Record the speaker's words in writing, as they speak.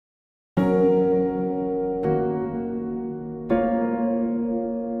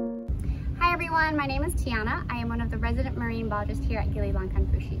everyone, my name is Tiana. I am one of the resident marine biologists here at Gili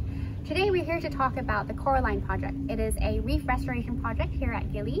Lankanfushi. Today we're here to talk about the Coral Line project. It is a reef restoration project here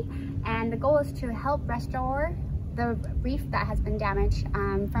at Gili, and the goal is to help restore the reef that has been damaged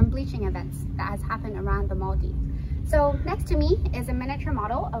from bleaching events that has happened around the Maldives. So next to me is a miniature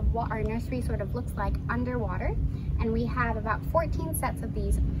model of what our nursery sort of looks like underwater, and we have about 14 sets of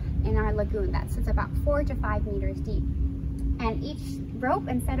these in our lagoon that sits about 4 to 5 meters deep. And each rope,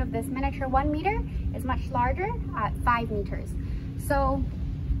 instead of this miniature 1 meter, is much larger at 5 meters. So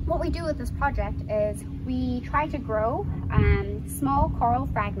what we do with this project is we try to grow small coral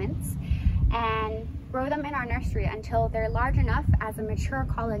fragments and grow them in our nursery until they're large enough as a mature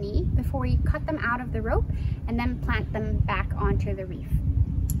colony before we cut them out of the rope and then plant them back onto the reef.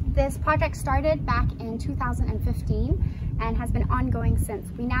 This project started back in 2015 and has been ongoing since.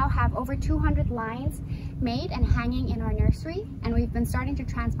 We now have over 200 lines made and hanging in our nursery, and we've been starting to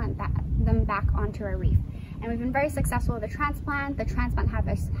transplant them back onto our reef. And we've been very successful with the transplant. The transplant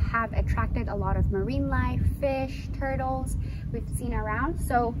have attracted a lot of marine life, fish, turtles we've seen around.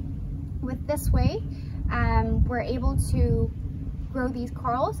 So with this way, we're able to grow these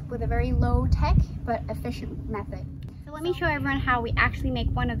corals with a very low tech but efficient method. So let me show everyone how we actually make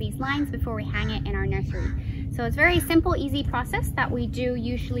one of these lines before we hang it in our nursery. So it's a very simple, easy process that we do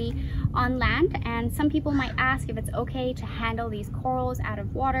usually on land, and some people might ask if it's okay to handle these corals out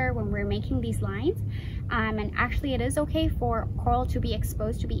of water when we're making these lines. And actually it is okay for coral to be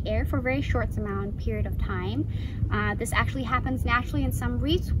exposed to the air for a very short period of time. This actually happens naturally in some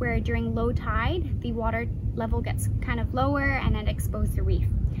reefs where during low tide the water level gets kind of lower and it exposes the reef.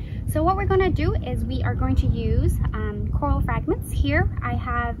 So what we're going to do is we are going to use coral fragments. Here I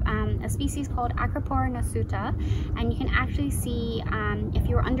have a species called Acropora nasuta, and you can actually see, if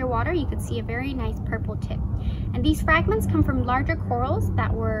you're underwater, you can see a very nice purple tip. And these fragments come from larger corals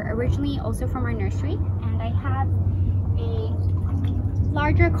that were originally also from our nursery. And I have a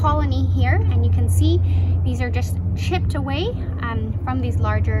larger colony here, and you can see these are just chipped away from these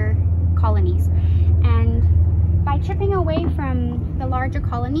larger colonies. And by chipping away from the larger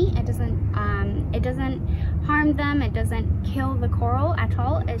colony, it doesn't harm them, it doesn't kill the coral at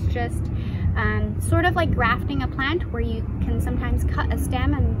all. It's just sort of like grafting a plant where you can sometimes cut a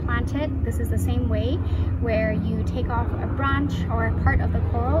stem and plant it. This is the same way, where you take off a branch or a part of the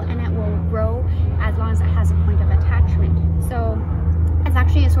coral and it will grow as long as it has a point of attachment. So it's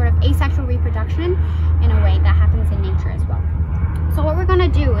actually a sort of asexual reproduction in a way that happens in nature as well. So what we're going to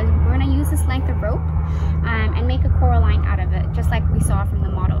do is we're going to use this length of rope and make a coral line out of it, just like we saw from the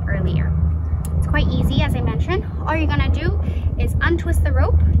model earlier. It's quite easy, as I mentioned. All you're going to do is untwist the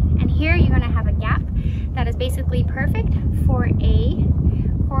rope, and here you're going to have a gap that is basically perfect for a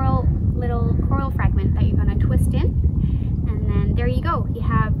little coral fragment that you're going to twist in. And then there you go, you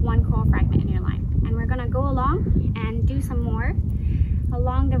have one coral fragment in your line. And we're going to go along and do some more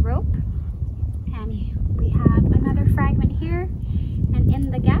along the rope. And we have another fragment here and in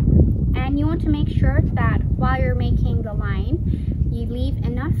the gap. And you want to make sure that while you're making the line, you leave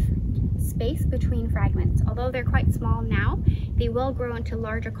enough space between fragments. Although they're quite small now, they will grow into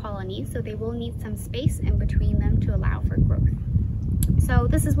larger colonies, so they will need some space in between them to allow for growth. So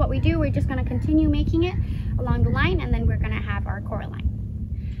this is what we do. We're just going to continue making it along the line, and then we're going to have our coral line.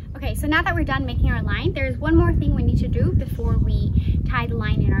 Okay, so now that we're done making our line, there's one more thing we need to do before we tie the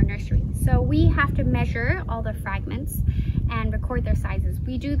line in our nursery. So we have to measure all the fragments and record their sizes.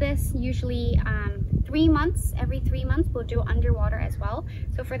 We do this usually 3 months. Every 3 months we'll do underwater as well.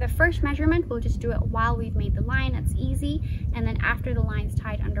 So for the first measurement, we'll just do it while we've made the line. It's easy. And then after the line's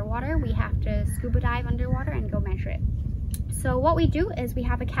tied underwater, we have to scuba dive underwater and go measure it. So what we do is we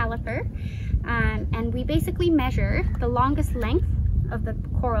have a caliper, and we basically measure the longest length of the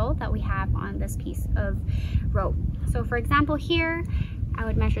coral that we have on this piece of rope. So for example, here I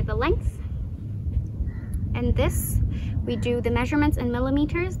would measure the length, and this we do the measurements in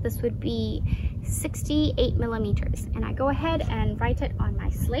millimeters. This would be 68 millimeters, and I go ahead and write it on my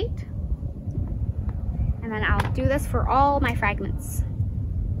slate, and then I'll do this for all my fragments.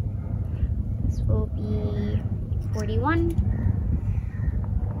 This will be 41.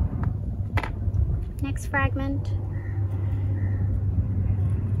 Next fragment,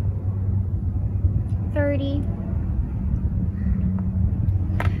 30.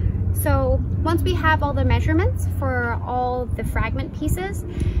 So once we have all the measurements for all the fragment pieces,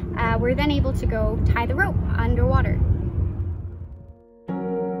 we're then able to go tie the rope underwater.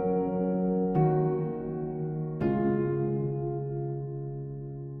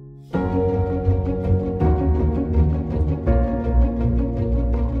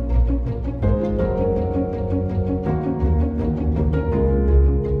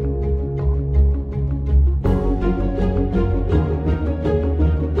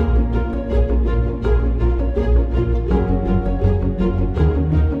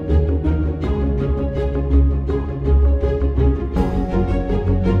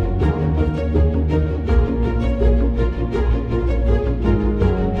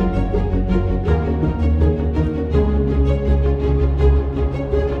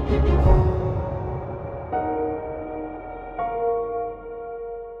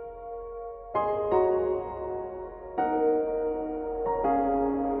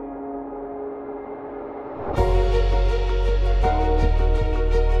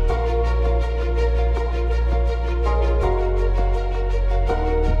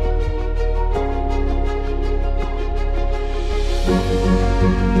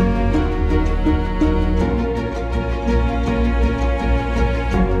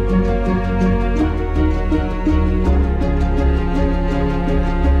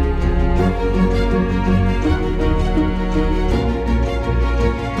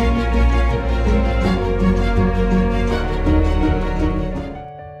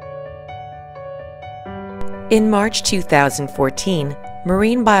 In March 2014,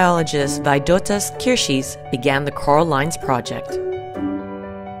 marine biologist Vaidotas Kiršys began the Coral Lines project.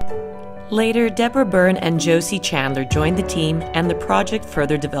 Later, Deborah Byrne and Josie Chandler joined the team, and the project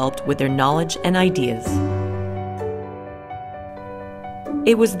further developed with their knowledge and ideas.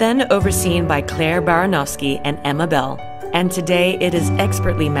 It was then overseen by Claire Baranowski and Emma Bell, and today it is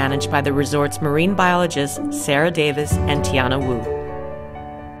expertly managed by the resort's marine biologists Sarah Davis and Tiana Wu.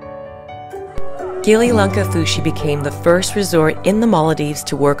 Gili Lankanfushi became the first resort in the Maldives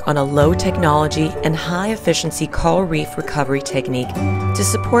to work on a low-technology and high-efficiency coral reef recovery technique to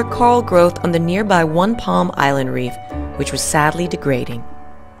support coral growth on the nearby One Palm Island reef, which was sadly degrading.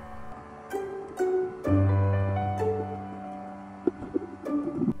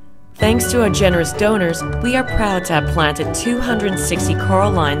 Thanks to our generous donors, we are proud to have planted 260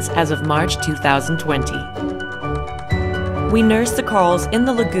 coral lines as of March 2020. We nurse the corals in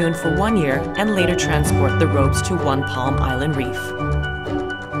the lagoon for 1 year and later transport the ropes to One Palm Island reef.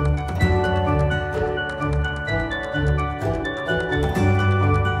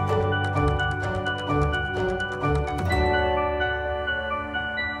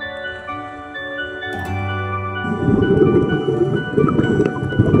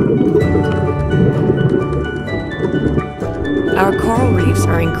 Our coral reefs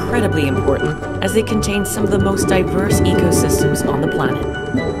are incredibly important as they contain some of the most diverse ecosystems on the planet.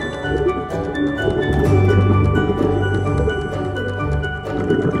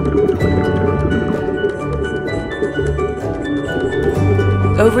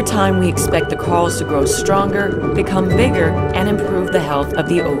 Over time, we expect the corals to grow stronger, become bigger, and improve the health of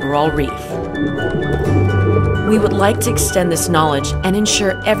the overall reef. We would like to extend this knowledge and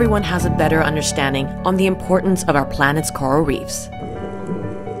ensure everyone has a better understanding on the importance of our planet's coral reefs.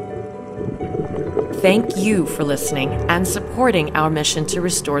 Thank you for listening and supporting our mission to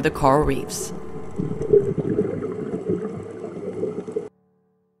restore the coral reefs.